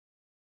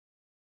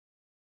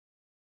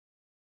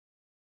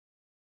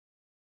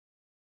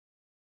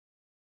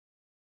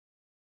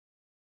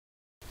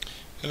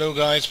Hello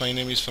guys, my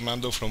name is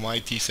Fernando from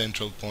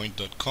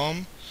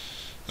itcentralpoint.com,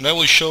 and I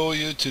will show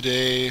you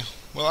today,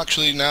 well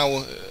actually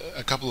now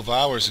a couple of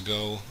hours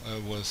ago I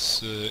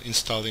was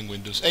installing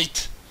Windows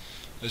 8.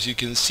 As you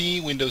can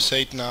see, Windows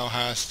 8 now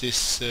has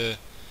this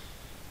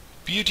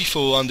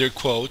beautiful under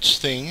quotes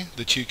thing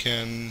that you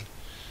can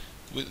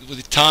with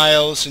the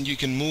tiles, and you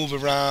can move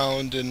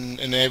around and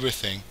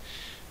everything.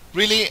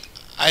 Really,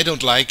 I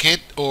don't like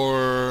it,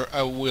 or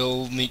I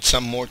will need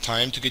some more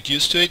time to get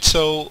used to it,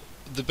 so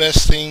the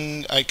best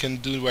thing I can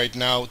do right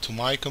now to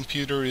my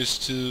computer is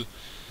to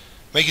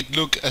make it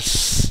look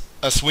as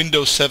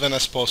Windows 7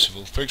 as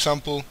possible. For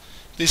example,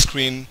 this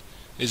screen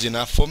is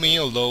enough for me,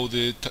 although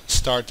the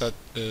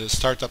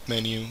startup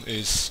menu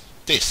is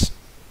this.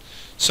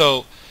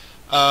 So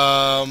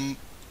I'm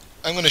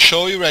going to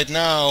show you right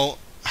now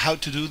how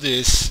to do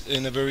this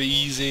in a very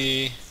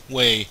easy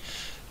way.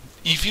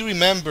 If you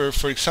remember,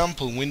 for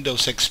example,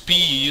 Windows XP,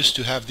 you used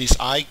to have this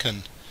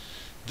icon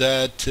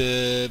that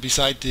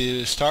beside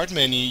the start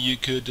menu you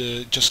could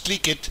just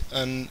click it,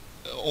 and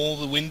all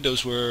the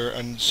windows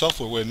and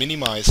software were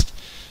minimized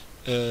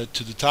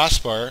to the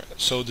taskbar,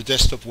 so the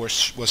desktop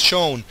was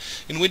shown.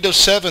 In Windows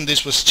 7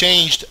 this was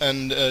changed,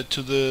 and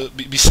to the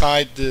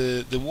beside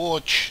the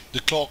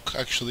clock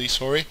actually,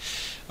 sorry,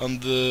 on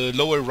the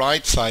lower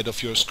right side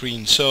of your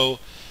screen. So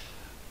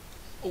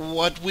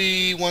what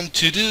we want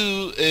to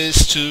do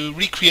is to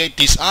recreate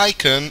this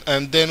icon,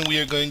 and then we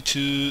are going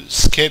to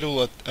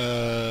schedule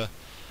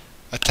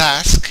a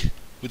task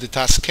with the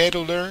task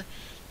scheduler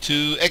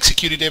to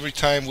execute it every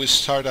time we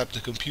start up the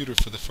computer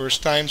for the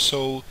first time.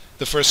 So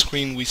the first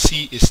screen we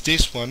see is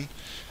this one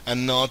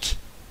and not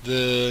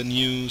the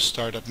new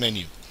startup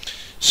menu.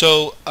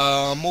 So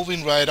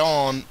moving right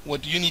on,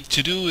 what you need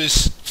to do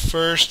is,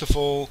 first of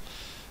all,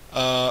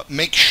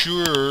 make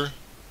sure,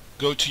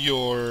 go to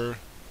your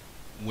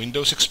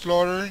Windows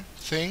Explorer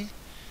thing,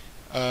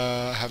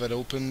 have an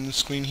open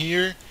screen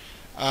here,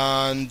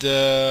 and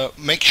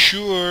make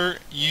sure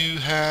you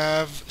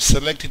have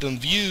selected on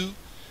view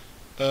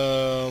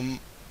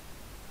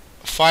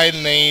file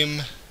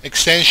name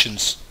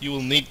extensions. You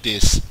will need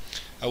this.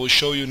 I will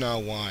show you now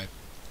why.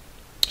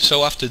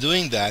 So after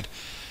doing that,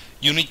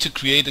 you need to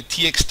create a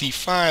txt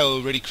file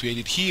already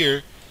created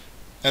here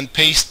and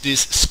paste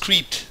this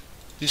script.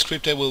 This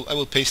script I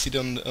will paste it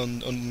on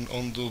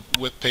the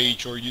web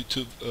page or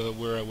YouTube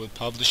where I will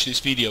publish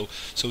this video,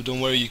 so don't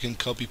worry, you can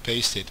copy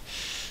paste it.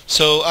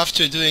 So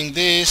after doing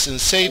this and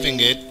saving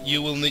it,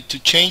 you will need to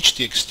change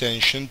the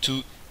extension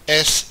to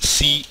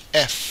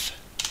SCF,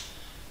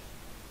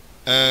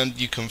 and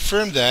you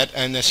confirm that,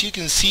 and as you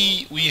can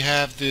see we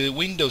have the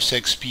Windows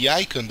XP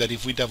icon that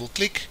if we double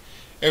click,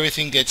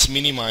 everything gets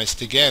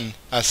minimized again,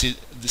 as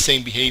the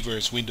same behavior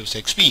as Windows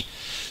XP.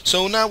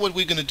 So now what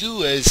we're gonna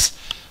do is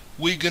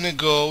we're gonna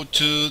go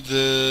to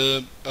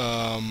the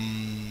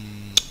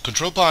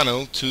control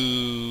panel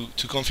to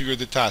configure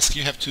the task.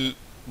 You have to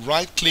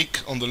right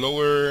click on the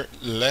lower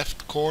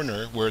left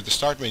corner where the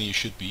start menu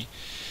should be,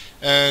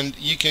 and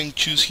you can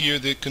choose here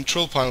the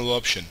control panel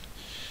option.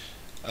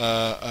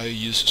 I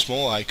use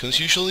small icons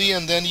usually,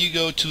 and then you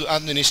go to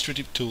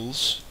administrative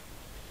tools,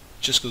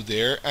 just go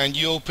there and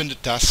you open the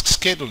task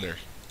scheduler,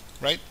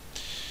 right?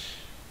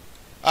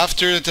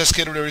 After the task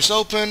scheduler is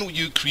open,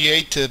 you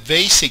create a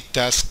basic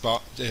task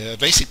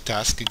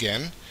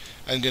again.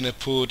 I'm gonna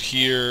put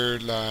here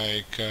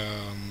like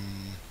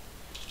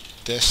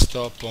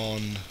desktop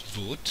on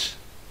boot.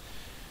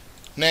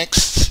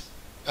 Next,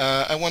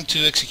 I want to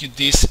execute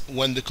this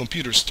when the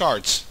computer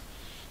starts,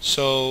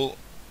 so,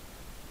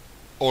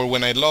 or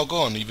when I log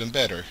on, even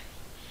better.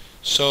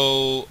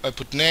 So I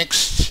put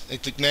next, I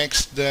click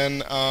next,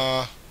 then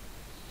I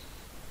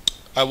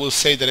will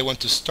say that I want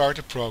to start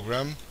a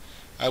program.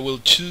 I will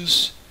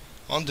choose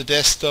on the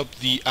desktop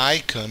the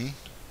icon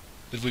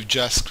that we've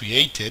just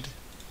created,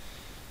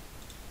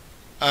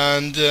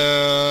 and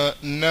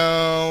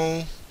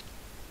now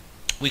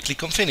we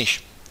click on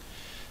finish,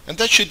 and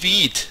that should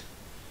be it.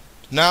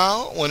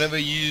 Now whenever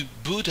you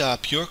boot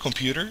up your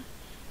computer,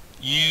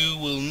 you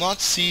will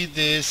not see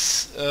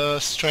this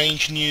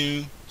strange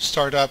new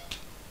startup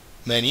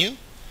menu,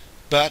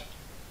 but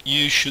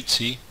you should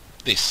see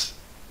this.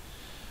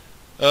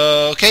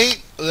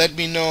 Okay, let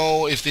me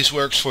know if this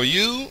works for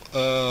you.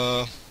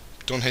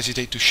 Don't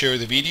hesitate to share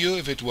the video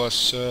if it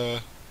was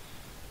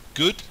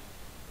good,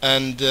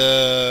 and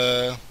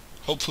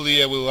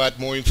hopefully I will add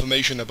more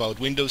information about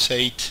Windows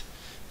 8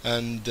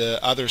 and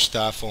other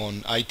stuff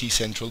on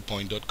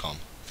itcentralpoint.com.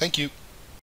 Thank you.